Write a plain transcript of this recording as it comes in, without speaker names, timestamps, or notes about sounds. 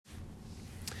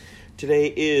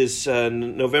Today is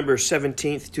November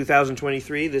 17th,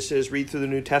 2023. This is Read Through the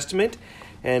New Testament.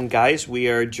 And guys, we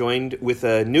are joined with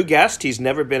a new guest. He's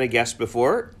never been a guest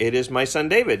before. It is my son,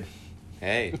 David.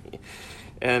 Hey.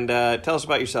 And tell us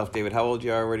about yourself, David. How old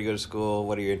you are, where do you go to school,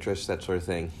 what are your interests, that sort of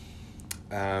thing.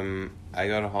 I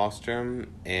go to Hallstrom,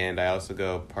 and I also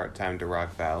go part-time to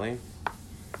Rock Valley.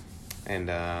 And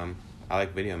I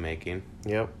like video making.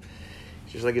 Yep.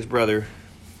 Just like his brother,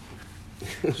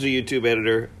 who's a YouTube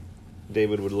editor.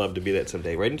 David would love to be that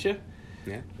someday, wouldn't you?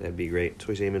 Yeah. That'd be great. That's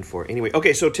what he's aiming for. Anyway,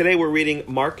 okay, so today we're reading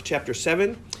Mark chapter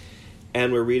 7,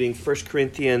 and we're reading 1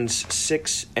 Corinthians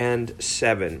 6 and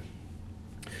 7.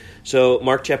 So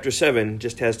Mark chapter 7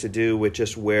 just has to do with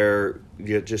just where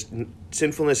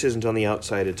sinfulness isn't on the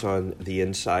outside, it's on the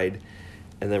inside.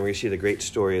 And then we're going to see the great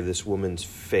story of this woman's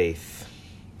faith.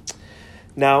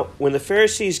 Now, when the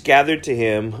Pharisees gathered to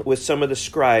him with some of the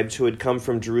scribes who had come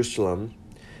from Jerusalem,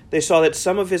 they saw that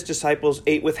some of his disciples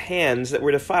ate with hands that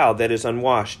were defiled, that is,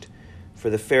 unwashed. For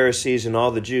the Pharisees and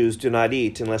all the Jews do not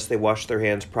eat unless they wash their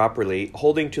hands properly,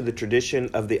 holding to the tradition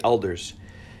of the elders.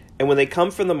 And when they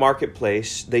come from the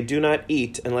marketplace, they do not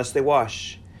eat unless they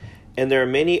wash. And there are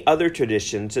many other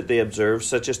traditions that they observe,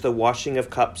 such as the washing of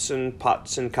cups and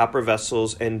pots and copper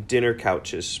vessels and dinner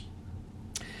couches.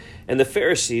 And the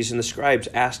Pharisees and the scribes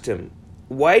asked him,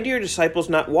 "Why do your disciples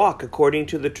not walk according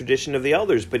to the tradition of the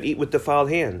elders, but eat with defiled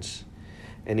hands?"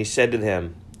 And he said to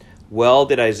them, "Well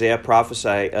did Isaiah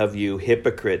prophesy of you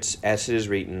hypocrites, as it is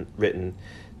written,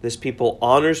 this people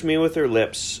honors me with their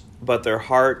lips, but their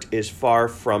heart is far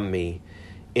from me.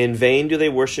 In vain do they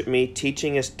worship me,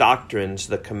 teaching as doctrines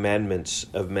the commandments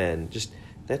of men."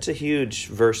 That's a huge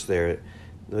verse there,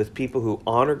 with people who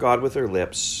honor God with their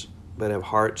lips, but have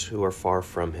hearts who are far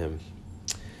from him.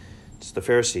 It's the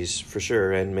Pharisees, for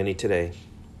sure, and many today.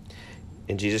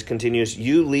 And Jesus continues,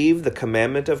 "You leave the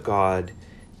commandment of God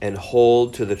and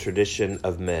hold to the tradition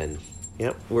of men."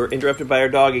 Yep, we're interrupted by our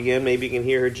dog again. Maybe you can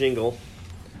hear her jingle.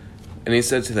 And he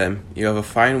said to them, "You have a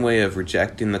fine way of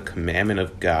rejecting the commandment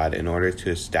of God in order to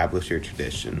establish your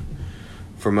tradition.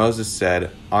 For Moses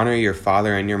said, 'Honor your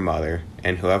father and your mother,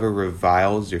 and whoever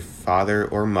reviles your father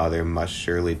or mother must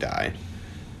surely die.'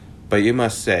 But you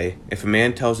must say, if a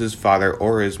man tells his father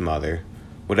or his mother,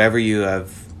 whatever you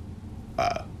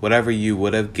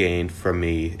would have gained from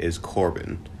me is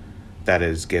Corban, that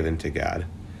is given to God,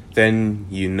 then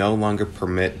you no longer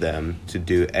permit them to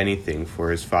do anything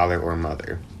for his father or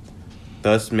mother,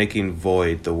 thus making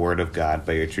void the word of God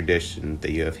by your tradition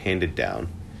that you have handed down,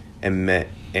 and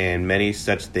many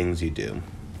such things you do."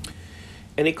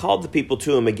 And he called the people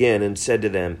to him again and said to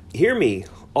them, "Hear me,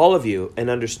 all of you, and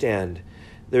understand.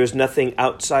 There is nothing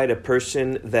outside a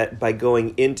person that by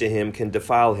going into him can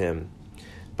defile him,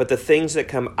 but the things that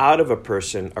come out of a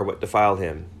person are what defile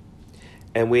him."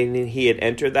 And when he had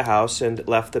entered the house and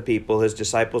left the people, his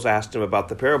disciples asked him about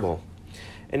the parable.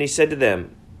 And he said to them,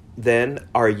 "Then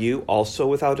are you also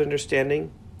without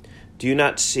understanding? Do you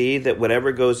not see that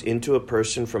whatever goes into a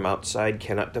person from outside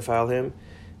cannot defile him,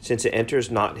 since it enters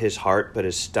not his heart but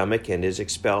his stomach and is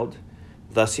expelled?"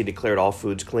 Thus he declared all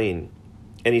foods clean.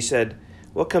 And he said,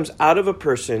 "What comes out of a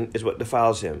person is what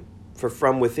defiles him. For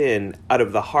from within, out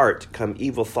of the heart, come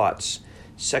evil thoughts,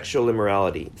 sexual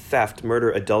immorality, theft,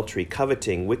 murder, adultery,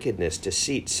 coveting, wickedness,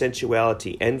 deceit,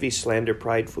 sensuality, envy, slander,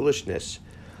 pride, foolishness.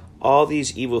 All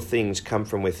these evil things come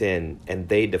from within, and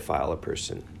they defile a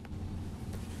person."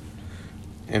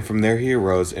 And from there he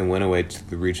arose and went away to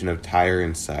the region of Tyre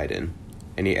and Sidon.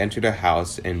 And he entered a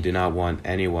house and did not want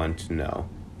anyone to know,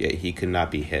 yet he could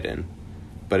not be hidden.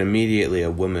 But immediately a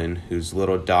woman whose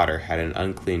little daughter had an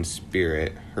unclean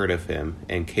spirit heard of him,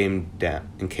 and came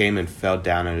and fell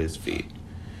down at his feet.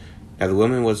 Now the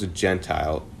woman was a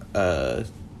Gentile,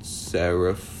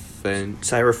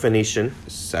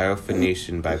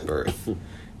 Syrophoenician by birth,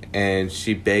 and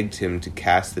she begged him to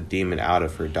cast the demon out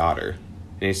of her daughter.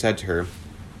 And he said to her,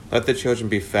 "Let the children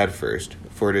be fed first,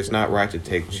 for it is not right to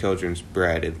take children's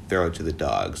bread and throw it to the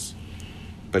dogs."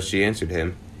 But she answered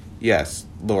him, "Yes,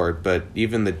 Lord, but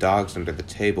even the dogs under the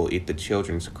table eat the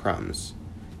children's crumbs."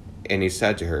 And he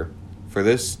said to her, "For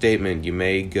this statement you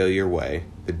may go your way.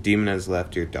 The demon has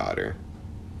left your daughter."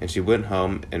 And she went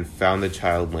home and found the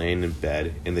child laying in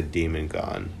bed and the demon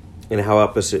gone. And how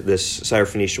opposite this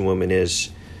Syrophoenician woman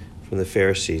is from the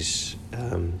Pharisees.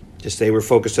 Just they were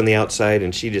focused on the outside,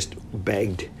 and she just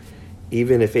begged,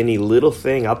 even if any little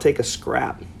thing, I'll take a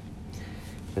scrap.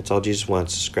 That's all Jesus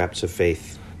wants, scraps of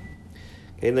faith.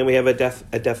 Okay, and then we have a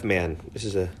deaf man. This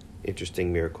is an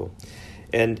interesting miracle.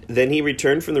 And then he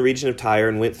returned from the region of Tyre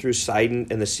and went through Sidon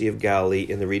and the Sea of Galilee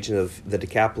in the region of the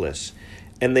Decapolis.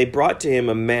 And they brought to him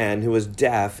a man who was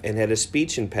deaf and had a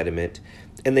speech impediment,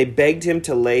 and they begged him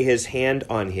to lay his hand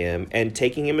on him, and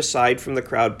taking him aside from the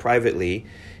crowd privately,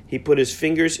 he put his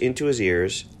fingers into his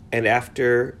ears, and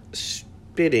after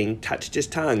spitting, touched his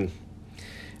tongue.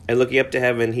 And looking up to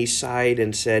heaven, he sighed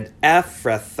and said,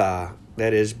 Ephphatha,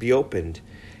 that is, be opened.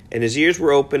 And his ears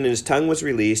were opened, and his tongue was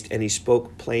released, and he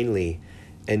spoke plainly.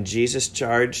 And Jesus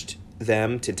charged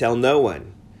them to tell no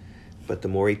one. But the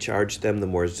more he charged them, the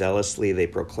more zealously they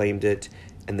proclaimed it,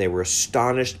 and they were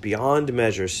astonished beyond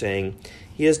measure, saying,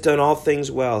 He has done all things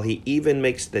well. He even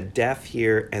makes the deaf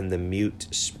hear and the mute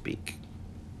speak.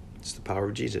 It's the power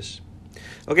of Jesus.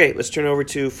 Okay, let's turn over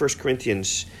to 1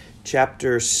 Corinthians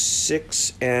chapter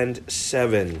 6 and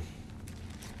 7.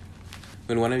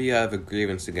 When one of you have a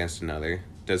grievance against another,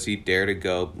 does he dare to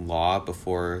go law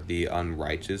before the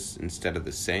unrighteous instead of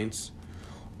the saints?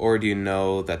 Or do you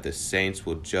know that the saints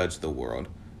will judge the world?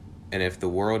 And if the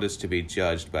world is to be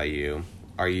judged by you,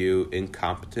 are you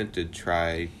incompetent to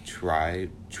try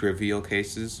trivial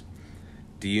cases?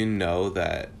 Do you know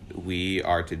that we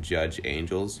are to judge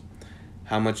angels?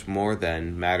 How much more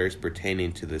then matters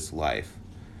pertaining to this life?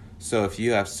 So if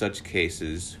you have such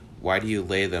cases, why do you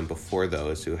lay them before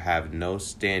those who have no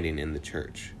standing in the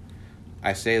church?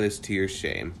 I say this to your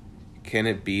shame. Can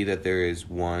it be that there is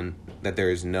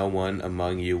no one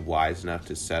among you wise enough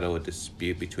to settle a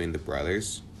dispute between the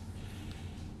brothers?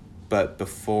 But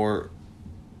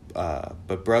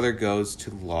brother goes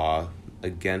to law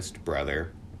against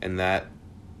brother, and that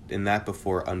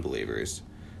before unbelievers.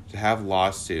 To have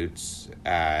lawsuits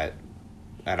at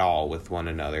all with one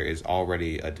another is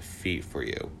already a defeat for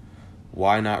you.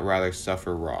 Why not rather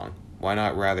suffer wrong? Why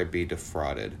not rather be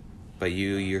defrauded? But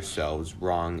you yourselves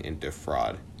wrong and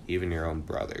defraud, even your own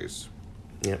brothers.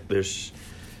 Yeah, there's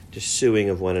just suing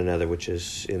of one another, which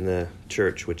is in the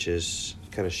church, which is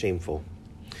kind of shameful.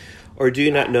 Or do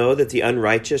you not know that the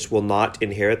unrighteous will not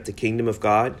inherit the kingdom of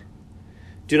God?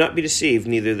 Do not be deceived,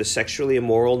 neither the sexually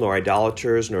immoral, nor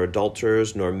idolaters, nor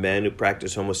adulterers, nor men who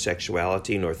practice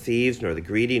homosexuality, nor thieves, nor the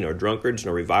greedy, nor drunkards,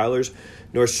 nor revilers,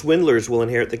 nor swindlers will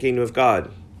inherit the kingdom of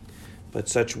God. But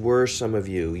such were some of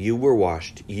you. You were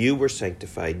washed, you were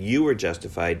sanctified, you were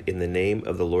justified in the name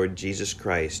of the Lord Jesus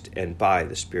Christ and by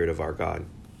the Spirit of our God.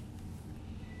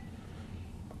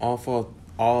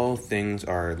 All things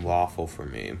are lawful for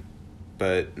me,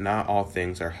 but not all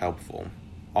things are helpful.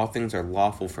 All things are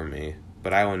lawful for me,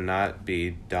 but I will not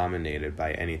be dominated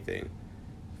by anything.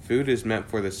 Food is meant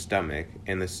for the stomach,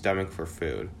 and the stomach for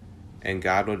food, and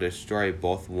God will destroy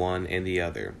both one and the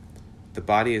other. The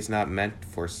body is not meant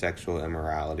for sexual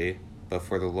immorality, but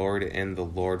for the Lord, and the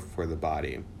Lord for the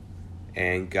body.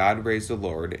 And God raised the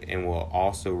Lord, and will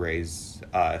also raise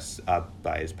us up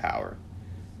by his power.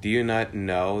 Do you not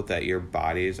know that your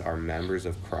bodies are members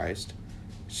of Christ?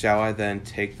 Shall I then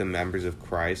take the members of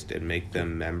Christ and make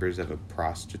them members of a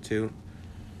prostitute?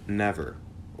 Never.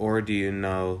 Or do you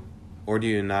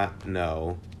not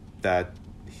know that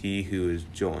he who is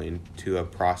joined to a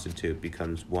prostitute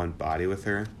becomes one body with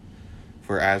her?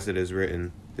 For as it is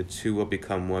written, the two will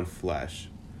become one flesh.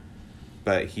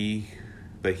 But he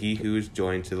who is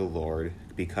joined to the Lord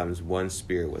becomes one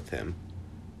spirit with him.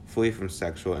 Flee from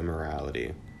sexual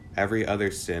immorality. Every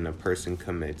other sin a person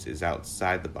commits is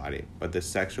outside the body, but the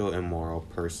sexual immoral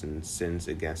person sins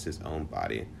against his own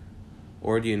body.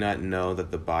 Or do you not know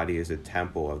that the body is a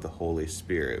temple of the Holy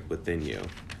Spirit within you,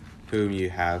 whom you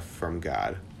have from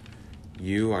God?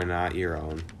 You are not your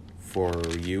own, for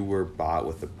you were bought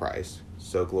with a price.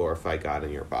 So glorify God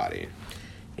in your body.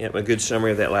 Yeah, a good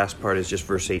summary of that last part is just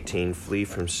verse 18, flee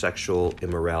from sexual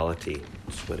immorality.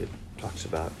 That's what it talks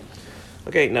about.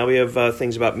 Okay, now we have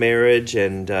things about marriage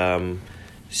and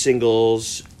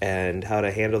singles and how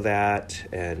to handle that,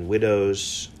 and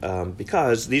widows,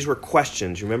 because these were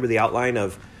questions. Remember, the outline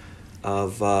of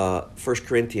 1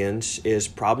 Corinthians is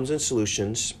problems and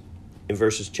solutions in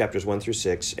chapters 1 through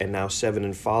 6, and now 7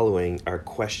 and following are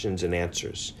questions and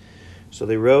answers. So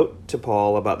they wrote to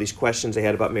Paul about these questions they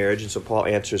had about marriage, and so Paul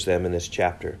answers them in this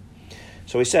chapter.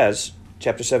 So he says,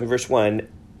 chapter 7, verse 1,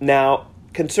 now,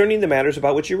 concerning the matters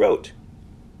about which you wrote,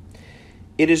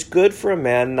 it is good for a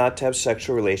man not to have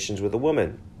sexual relations with a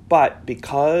woman, but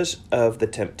because of the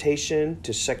temptation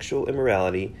to sexual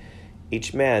immorality,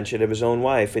 each man should have his own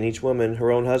wife, and each woman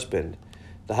her own husband.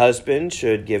 The husband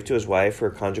should give to his wife her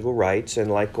conjugal rights,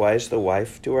 and likewise the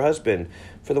wife to her husband.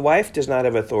 For the wife does not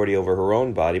have authority over her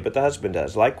own body, but the husband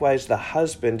does. Likewise, the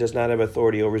husband does not have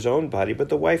authority over his own body, but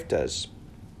the wife does.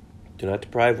 Do not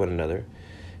deprive one another,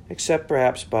 except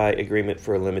perhaps by agreement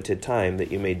for a limited time,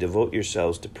 that you may devote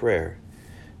yourselves to prayer.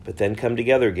 But then come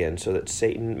together again, so that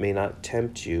Satan may not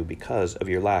tempt you because of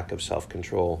your lack of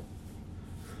self-control.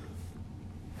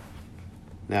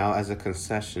 Now, as a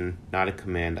concession, not a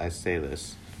command, I say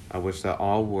this. I wish that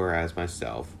all were as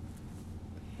myself,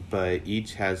 but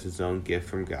each has his own gift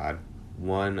from God,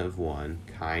 one of one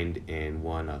kind and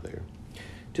one other.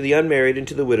 To the unmarried and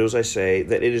to the widows I say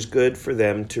that it is good for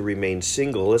them to remain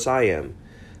single as I am.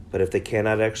 But if they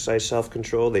cannot exercise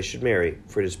self-control, they should marry,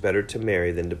 for it is better to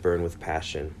marry than to burn with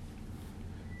passion.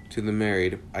 To the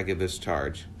married I give this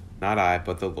charge, not I,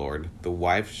 but the Lord. The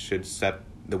wife should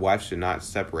not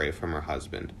separate from her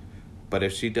husband. But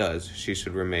if she does, she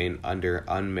should remain under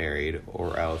unmarried,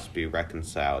 or else be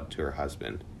reconciled to her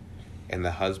husband. And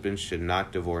the husband should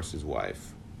not divorce his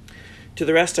wife. To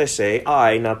the rest I say,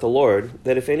 I, not the Lord,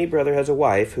 that if any brother has a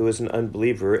wife who is an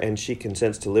unbeliever, and she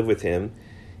consents to live with him,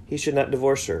 he should not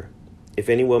divorce her. If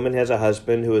any woman has a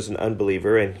husband who is an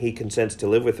unbeliever, and he consents to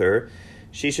live with her,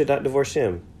 she should not divorce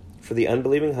him. For the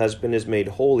unbelieving husband is made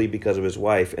holy because of his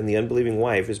wife, and the unbelieving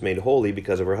wife is made holy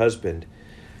because of her husband.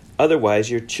 Otherwise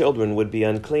your children would be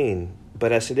unclean,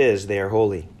 but as it is, they are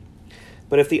holy.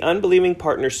 But if the unbelieving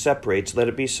partner separates, let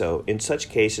it be so. In such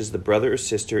cases the brother or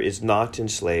sister is not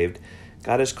enslaved.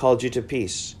 God has called you to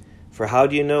peace. For how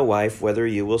do you know, wife, whether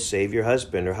you will save your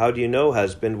husband? Or how do you know,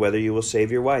 husband, whether you will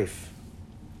save your wife?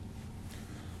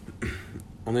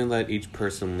 Only let each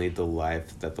person lead the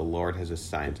life that the Lord has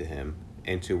assigned to him,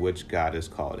 and to which God has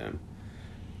called him.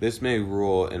 This may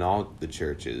rule in all the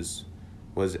churches.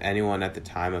 Was anyone at the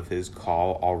time of his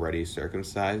call already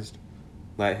circumcised?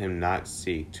 Let him not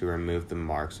seek to remove the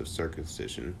marks of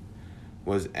circumcision.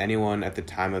 Was anyone at the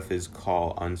time of his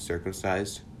call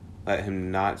uncircumcised? Let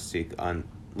him not seek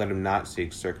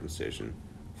circumcision.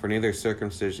 For neither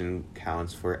circumcision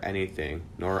counts for anything,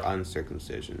 nor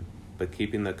uncircumcision, but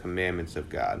keeping the commandments of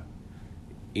God.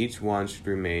 Each one should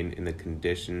remain in the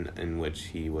condition in which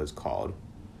he was called.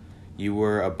 You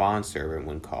were a bondservant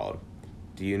when called.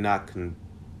 Do not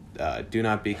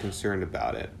be concerned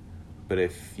about it. But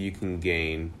if you can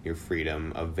gain your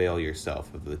freedom, avail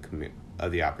yourself of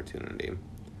the opportunity.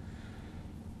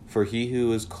 For he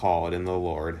who is called in the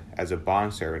Lord as a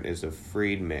bondservant is a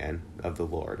freedman of the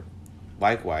Lord.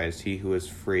 Likewise, he who is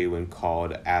free when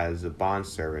called as a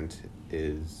bondservant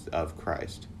is of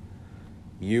Christ.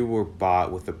 You were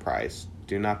bought with a price.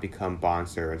 Do not become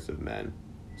bondservants of men.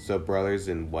 So, brothers,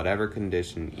 in whatever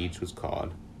condition each was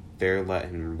called, there let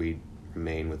him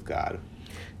remain with God.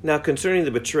 Now concerning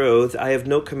the betrothed, I have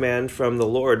no command from the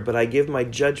Lord, but I give my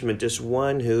judgment as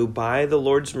one who, by the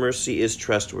Lord's mercy, is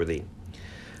trustworthy.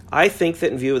 I think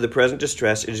that in view of the present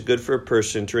distress, it is good for a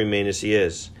person to remain as he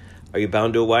is. Are you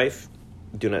bound to a wife?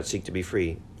 Do not seek to be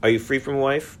free. Are you free from a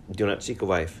wife? Do not seek a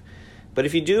wife. But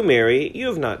if you do marry, you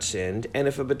have not sinned, and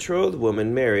if a betrothed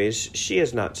woman marries, she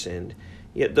has not sinned.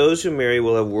 Yet those who marry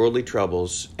will have worldly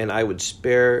troubles, and I would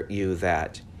spare you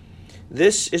that.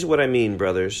 This is what I mean,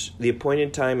 brothers. The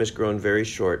appointed time has grown very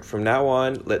short. From now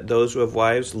on, let those who have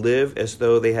wives live as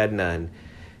though they had none,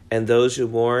 and those who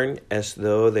mourn as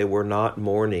though they were not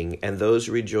mourning, and those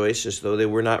who rejoice as though they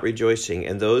were not rejoicing,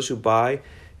 and those who buy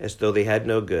as though they had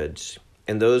no goods,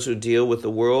 and those who deal with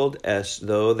the world as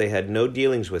though they had no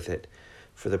dealings with it.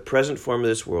 For the present form of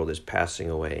this world is passing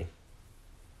away.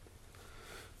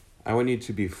 I want you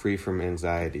to be free from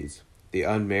anxieties. The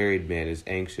unmarried man is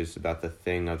anxious about the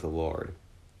thing of the Lord,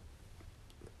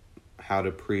 how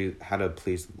to please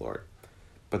the Lord.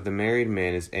 But the married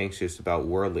man is anxious about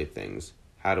worldly things,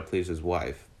 how to please his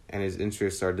wife, and his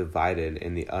interests are divided,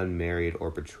 and the unmarried or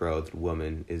betrothed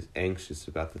woman is anxious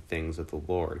about the things of the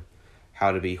Lord,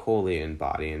 how to be holy in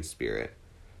body and spirit.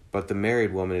 But the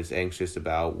married woman is anxious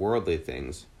about worldly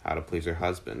things, how to please her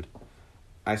husband.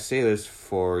 I say this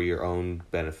for your own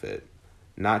benefit,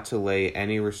 not to lay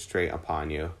any restraint upon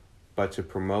you, but to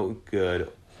promote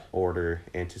good order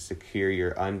and to secure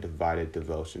your undivided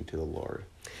devotion to the Lord.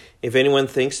 If anyone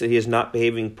thinks that he is not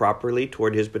behaving properly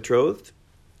toward his betrothed,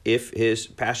 if his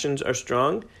passions are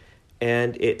strong,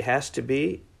 and it has to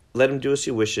be, let him do as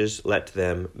he wishes, let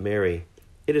them marry.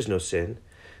 It is no sin.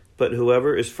 But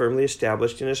whoever is firmly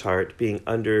established in his heart, being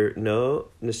under no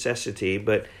necessity,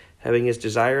 but having his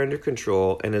desire under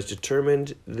control, and has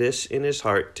determined this in his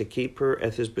heart to keep her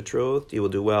as his betrothed, he will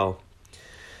do well.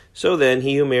 So then,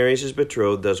 he who marries his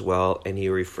betrothed does well, and he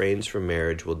who refrains from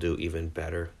marriage will do even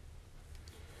better.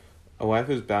 A wife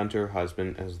is bound to her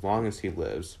husband as long as he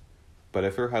lives, but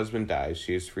if her husband dies,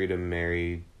 she is free to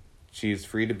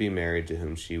be married to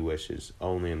whom she wishes,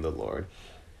 only in the Lord.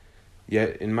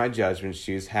 Yet, in my judgment,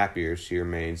 she is happier if she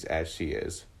remains as she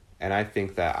is, and I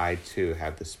think that I too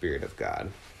have the Spirit of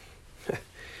God.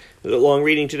 A long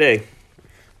reading today.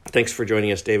 Thanks for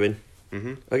joining us, David.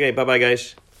 Mm-hmm. Okay, bye-bye,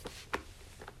 guys.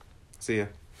 See ya.